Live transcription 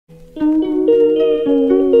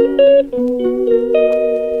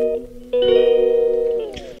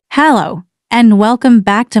Hello, and welcome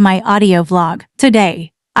back to my audio vlog.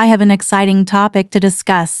 Today, I have an exciting topic to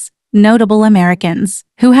discuss: notable Americans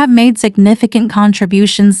who have made significant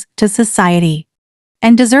contributions to society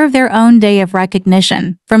and deserve their own day of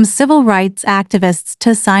recognition, from civil rights activists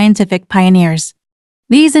to scientific pioneers.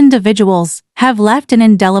 These individuals have left an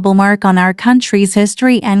indelible mark on our country's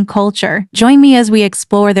history and culture. Join me as we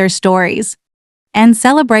explore their stories and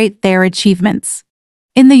celebrate their achievements.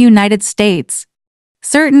 In the United States,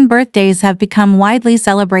 certain birthdays have become widely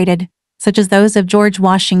celebrated, such as those of George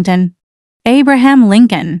Washington, Abraham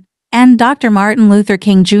Lincoln, and Dr. Martin Luther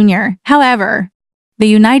King Jr. However, the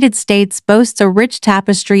United States boasts a rich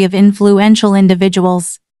tapestry of influential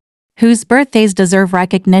individuals whose birthdays deserve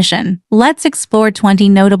recognition. Let's explore 20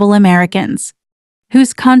 notable Americans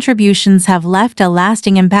whose contributions have left a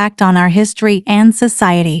lasting impact on our history and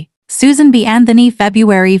society. Susan B. Anthony,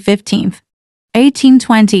 February 15,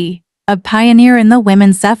 1820. A pioneer in the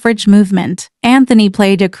women's suffrage movement, Anthony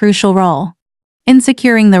played a crucial role in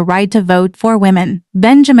securing the right to vote for women.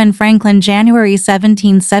 Benjamin Franklin, January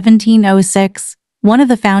 17, 1706. One of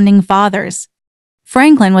the founding fathers.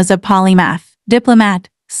 Franklin was a polymath, diplomat,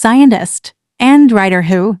 scientist, and writer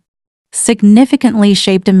who significantly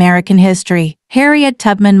shaped American history. Harriet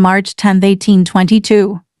Tubman, March 10,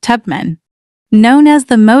 1822. Tubman, known as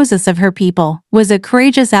the Moses of her people, was a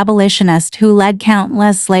courageous abolitionist who led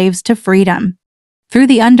countless slaves to freedom through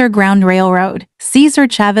the Underground Railroad. Cesar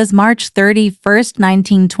Chavez, March 31,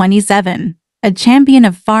 1927. A champion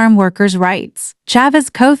of farm workers' rights,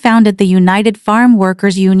 Chavez co-founded the United Farm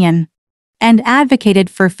Workers Union and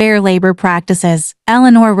advocated for fair labor practices.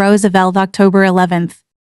 Eleanor Roosevelt, October 11,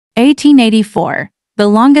 1884. The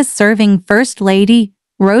longest-serving First Lady,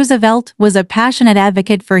 Roosevelt was a passionate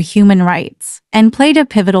advocate for human rights and played a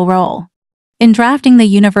pivotal role in drafting the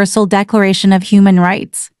Universal Declaration of Human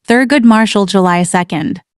Rights. Thurgood Marshall, July 2,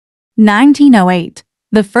 1908.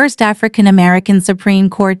 The first African-American Supreme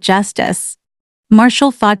Court Justice,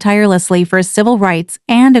 Marshall fought tirelessly for civil rights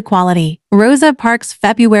and equality. Rosa Parks,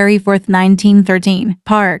 February 4, 1913.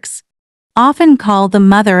 Parks, often called the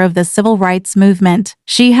mother of the civil rights movement,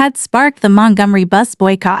 she had sparked the Montgomery bus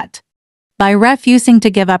boycott by refusing to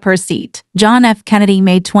give up her seat. John F. Kennedy,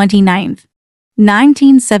 May 29,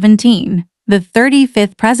 1917. The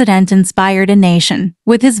 35th president inspired a nation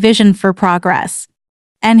with his vision for progress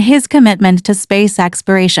and his commitment to space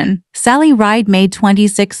exploration. Sally Ride, May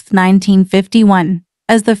 26, 1951.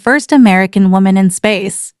 As the first American woman in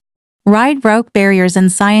space, Ride broke barriers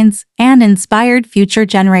in science and inspired future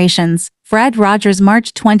generations. Fred Rogers,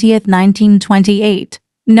 March 20, 1928.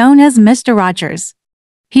 Known as Mr. Rogers,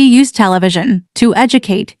 he used television to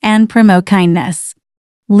educate and promote kindness,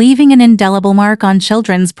 leaving an indelible mark on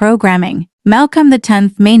children's programming. Malcolm X,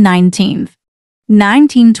 May 19,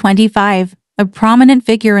 1925. A prominent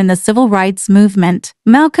figure in the civil rights movement,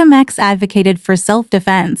 Malcolm X advocated for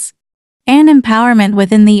self-defense and empowerment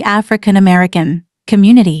within the African-American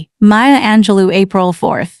community. Maya Angelou, April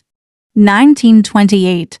 4,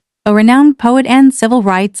 1928. A renowned poet and civil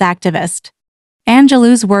rights activist,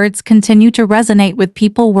 Angelou's words continue to resonate with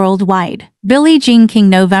people worldwide. Billie Jean King,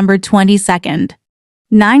 November 22,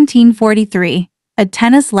 1943. A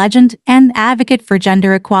tennis legend and advocate for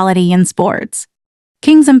gender equality in sports.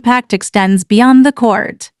 King's impact extends beyond the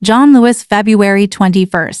court. John Lewis, February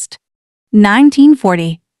 21,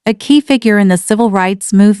 1940. A key figure in the civil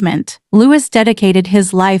rights movement, Lewis dedicated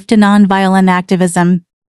his life to nonviolent activism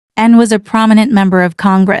and was a prominent member of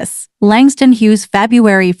Congress. Langston Hughes,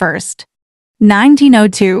 February 1,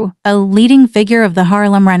 1902. A leading figure of the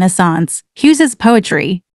Harlem Renaissance, Hughes's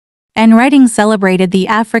poetry and writing celebrated the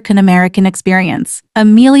African-American experience.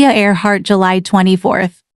 Amelia Earhart, July 24,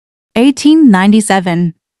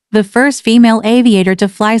 1897. The first female aviator to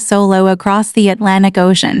fly solo across the Atlantic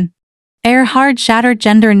Ocean. Earhart shattered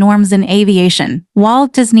gender norms in aviation.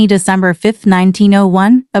 Walt Disney, December 5,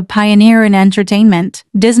 1901. A pioneer in entertainment,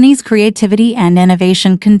 Disney's creativity and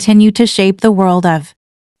innovation continue to shape the world of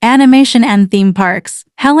animation and theme parks.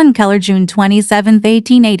 Helen Keller, June 27,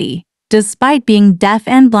 1880. Despite being deaf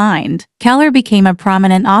and blind, Keller became a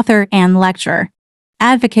prominent author and lecturer,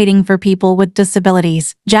 advocating for people with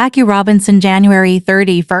disabilities. Jackie Robinson, January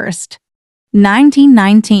 31,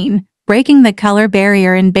 1919. Breaking the color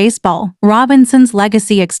barrier in baseball, Robinson's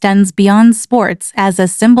legacy extends beyond sports as a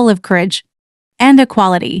symbol of courage and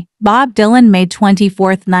equality. Bob Dylan, May 24,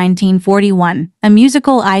 1941. A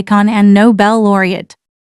musical icon and Nobel laureate,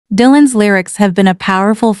 Dylan's lyrics have been a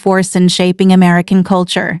powerful force in shaping American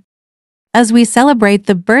culture. As we celebrate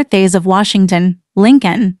the birthdays of Washington,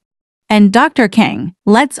 Lincoln, and Dr. King.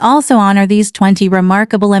 Let's also honor these 20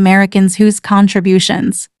 remarkable Americans whose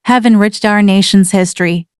contributions have enriched our nation's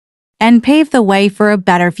history and paved the way for a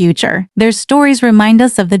better future. Their stories remind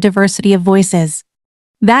us of the diversity of voices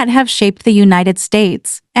that have shaped the United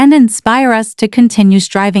States and inspire us to continue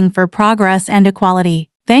striving for progress and equality.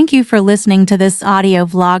 Thank you for listening to this audio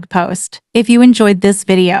vlog post. If you enjoyed this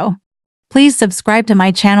video, please subscribe to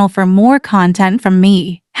my channel for more content from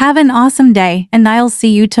me. Have an awesome day, and I'll see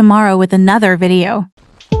you tomorrow with another video.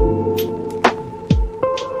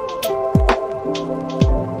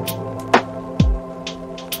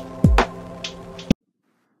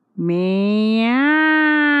 Me